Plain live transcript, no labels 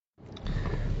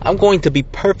I'm going to be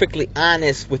perfectly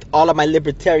honest with all of my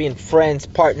libertarian friends,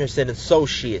 partners, and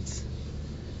associates.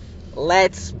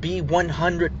 Let's be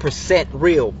 100%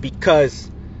 real, because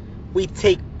we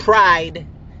take pride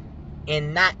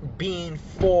in not being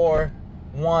for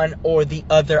one or the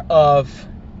other of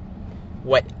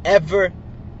whatever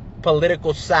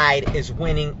political side is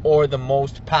winning or the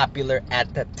most popular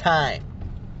at the time.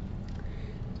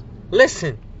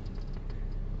 Listen,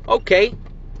 okay,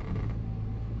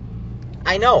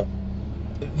 I know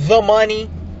the money,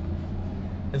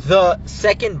 the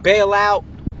second bailout,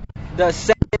 the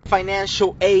second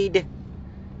financial aid,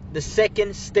 the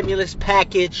second stimulus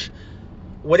package,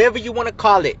 whatever you want to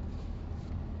call it.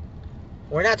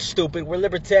 We're not stupid, we're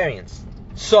libertarians.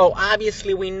 So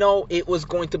obviously we know it was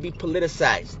going to be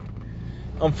politicized.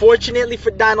 Unfortunately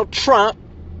for Donald Trump,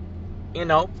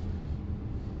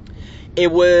 it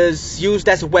was used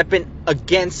as a weapon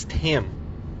against him.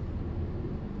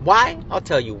 Why? I'll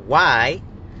tell you why.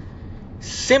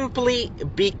 Simply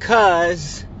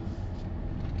because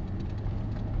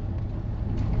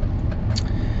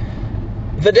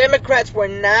the Democrats were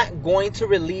not going to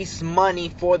release money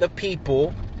for the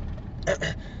people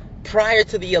prior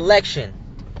to the election.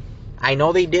 I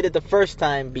know they did it the first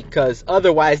time because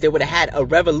otherwise they would have had a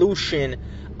revolution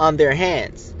on their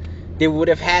hands. They would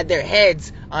have had their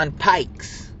heads on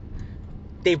pikes.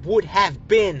 They would have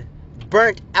been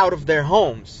burnt out of their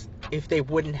homes if they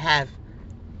wouldn't have,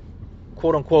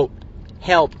 quote unquote,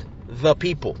 helped the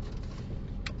people.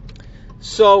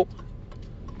 So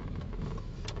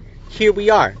here we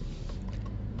are.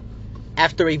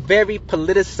 After a very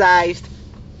politicized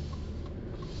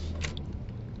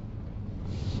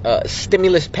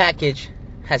stimulus package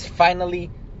has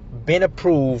finally been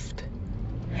approved,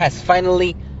 has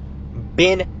finally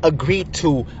been agreed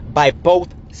to by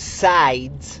both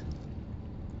sides,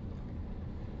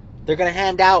 they're going to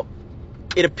hand out,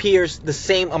 it appears, the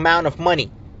same amount of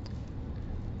money.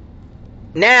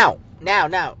 Now,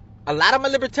 a lot of my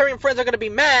libertarian friends are going to be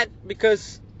mad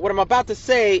because what I'm about to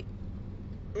say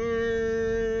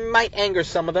might anger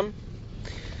some of them.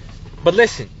 But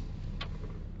listen,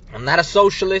 I'm not a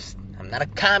socialist. I'm not a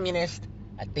communist.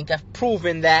 I think I've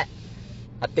proven that.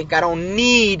 I think I don't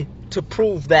need to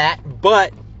prove that.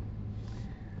 But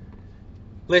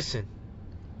listen,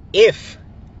 if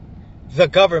the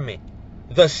government,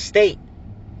 the state,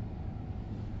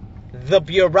 the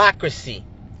bureaucracy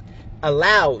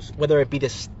allows, whether it be the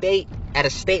state at a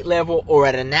state level or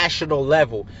at a national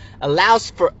level,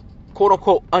 allows for quote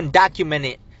unquote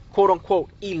undocumented, quote unquote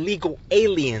illegal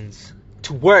aliens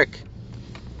to work,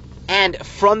 and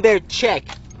from their check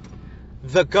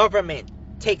the government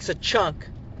takes a chunk,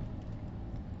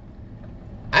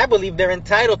 I believe they're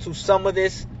entitled to some of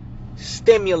this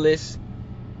stimulus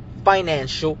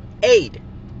financial aid.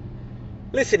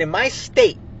 Listen, in my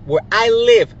state where I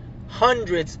live,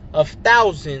 hundreds of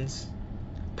thousands,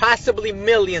 possibly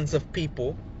millions of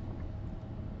people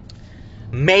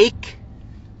make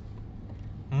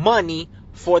money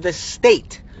for the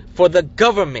state, for the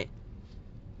government.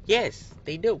 Yes,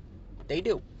 they do. They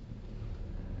do.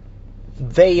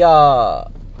 They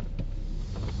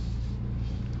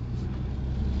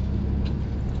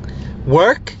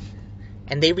work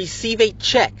and they receive a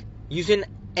check using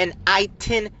an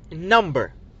ITIN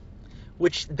number,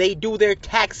 which they do their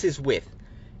taxes with,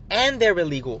 and they're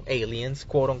illegal aliens,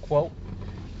 quote unquote.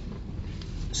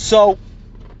 So,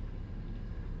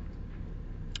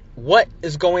 what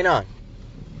is going on?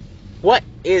 What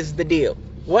is the deal?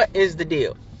 What is the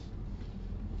deal?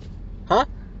 Huh?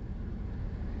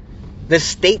 The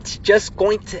state's just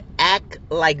going to act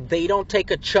like they don't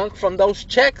take a chunk from those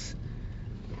checks?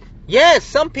 Yes,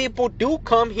 some people do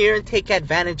come here and take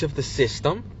advantage of the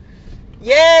system.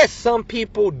 Yes, some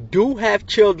people do have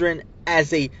children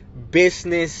as a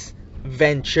business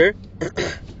venture.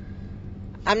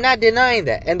 I'm not denying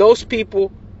that. And those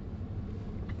people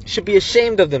should be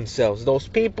ashamed of themselves. Those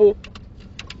people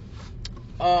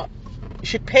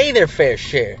should pay their fair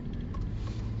share.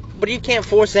 But you can't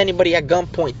force anybody at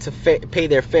gunpoint to pay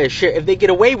their fair share. If they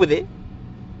get away with it,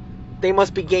 they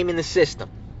must be gaming the system.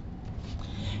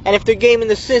 And if they're gaming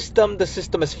the system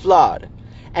is flawed.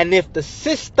 And if the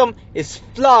system is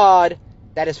flawed,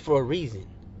 that is for a reason.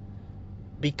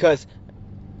 Because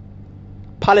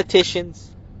politicians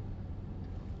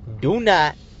do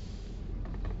not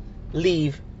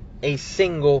leave a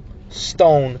single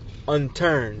stone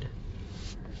unturned.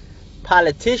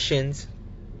 Politicians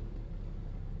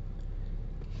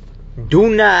do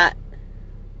not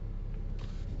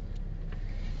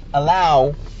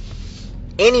allow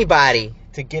anybody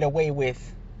to get away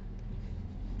with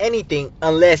anything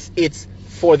unless it's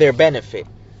for their benefit.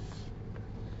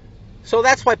 So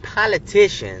that's why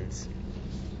politicians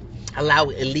allow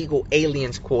illegal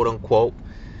aliens, quote unquote,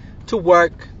 to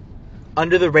work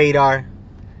under the radar.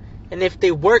 And if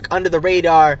they work under the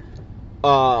radar,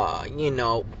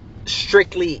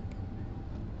 strictly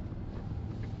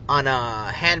on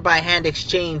a hand-by-hand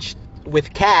exchange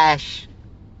with cash,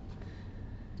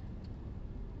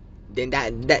 then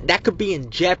that could be in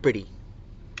jeopardy.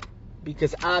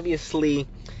 Because obviously,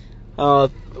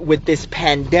 with this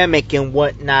pandemic and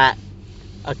whatnot,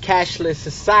 a cashless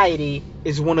society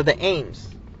is one of the aims.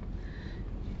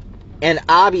 And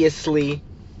obviously,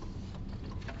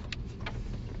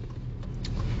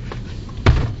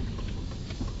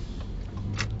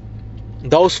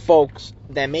 those folks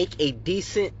that make a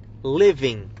decent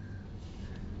living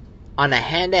on a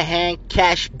hand-to-hand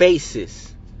cash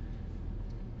basis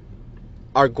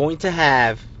are going to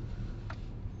have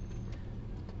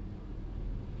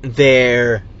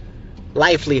their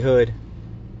livelihood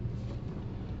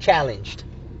challenged.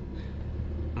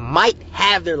 Might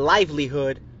have their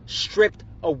livelihood stripped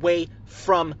away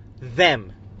from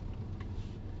them.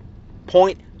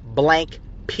 Point blank,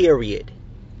 period.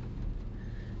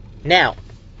 Now,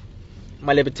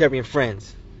 my libertarian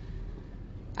friends,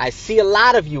 I see a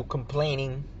lot of you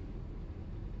complaining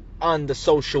on the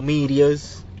social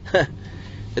medias,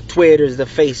 the Twitters, the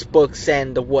Facebooks,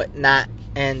 and the whatnot,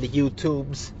 and the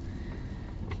YouTubes,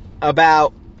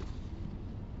 about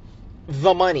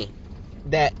the money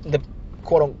that the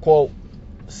quote-unquote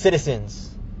citizens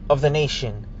of the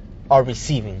nation are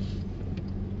receiving.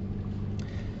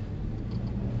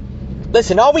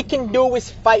 Listen, all we can do is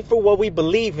fight for what we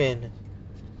believe in.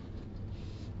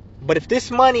 But if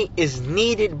this money is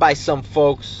needed by some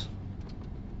folks,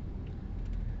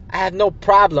 I have no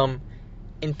problem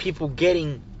in people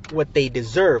getting what they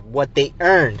deserve, what they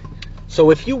earned.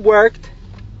 So if you worked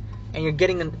and you're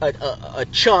getting a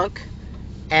chunk,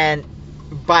 and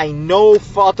by no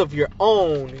fault of your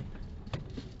own,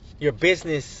 your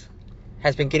business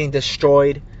has been getting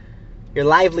destroyed, your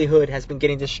livelihood has been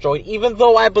getting destroyed, even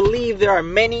though I believe there are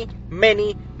many,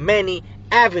 many, many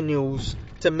avenues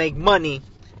to make money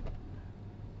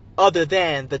other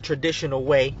than the traditional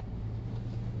way.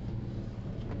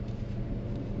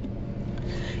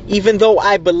 Even though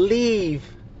I believe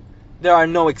there are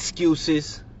no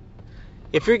excuses,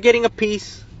 if you're getting a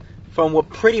piece from what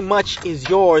pretty much is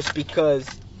yours because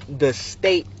the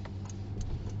state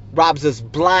robs us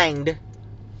blind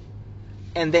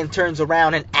and then turns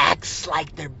around and acts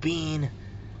like they're being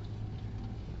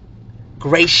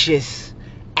gracious,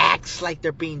 acts like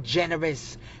they're being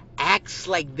generous, acts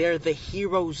like they're the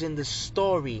heroes in the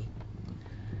story,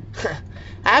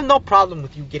 I have no problem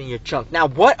with you getting your chunk. Now,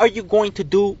 what are you going to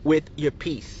do with your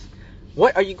piece?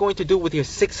 What are you going to do with your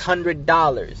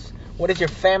 $600? What is your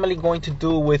family going to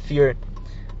do with your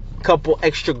couple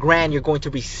extra grand you're going to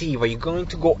receive? Are you going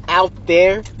to go out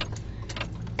there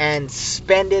and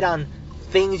spend it on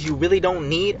things you really don't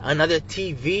need? Another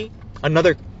TV?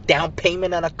 Another down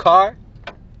payment on a car?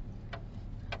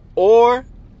 Or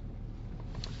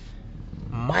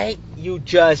might you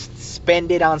just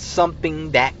spend it on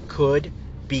something that could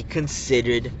be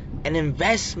considered an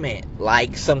investment,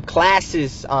 like some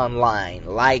classes online,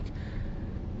 like,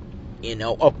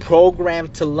 a program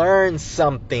to learn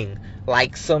something,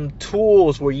 like some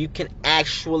tools where you can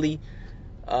actually,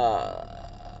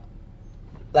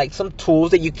 like some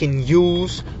tools that you can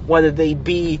use, whether they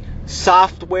be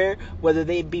software, whether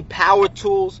they be power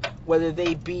tools, whether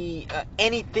they be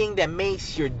anything that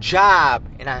makes your job,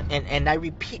 and I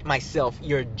repeat myself,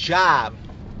 your job,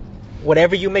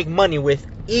 whatever you make money with,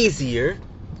 easier,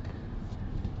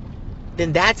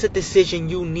 then that's a decision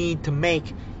you need to make,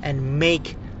 and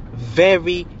make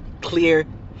very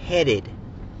clear-headed.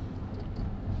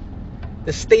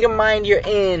 The state of mind you're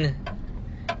in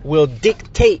will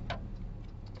dictate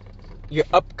your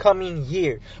upcoming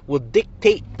year, will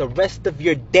dictate the rest of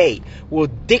your day, will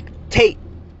dictate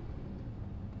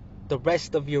the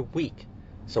rest of your week.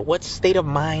 So what state of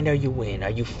mind are you in?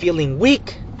 Are you feeling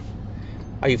weak?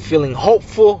 Are you feeling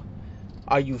hopeful?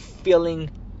 Are you feeling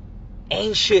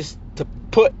anxious to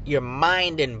put your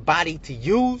mind and body to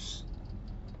use?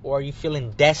 Or are you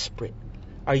feeling desperate?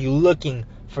 Are you looking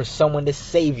for someone to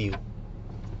save you?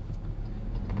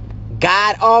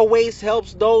 God always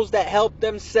helps those that help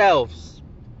themselves.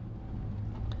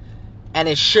 And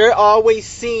it sure always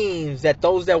seems that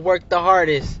those that work the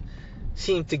hardest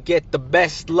seem to get the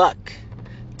best luck,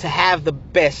 to have the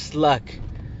best luck.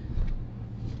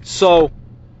 So,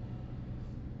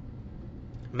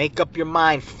 make up your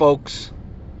mind, folks.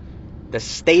 The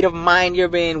state of mind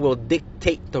you're in will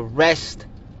dictate the rest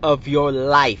of your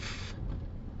life.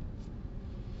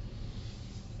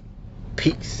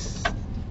 Peace.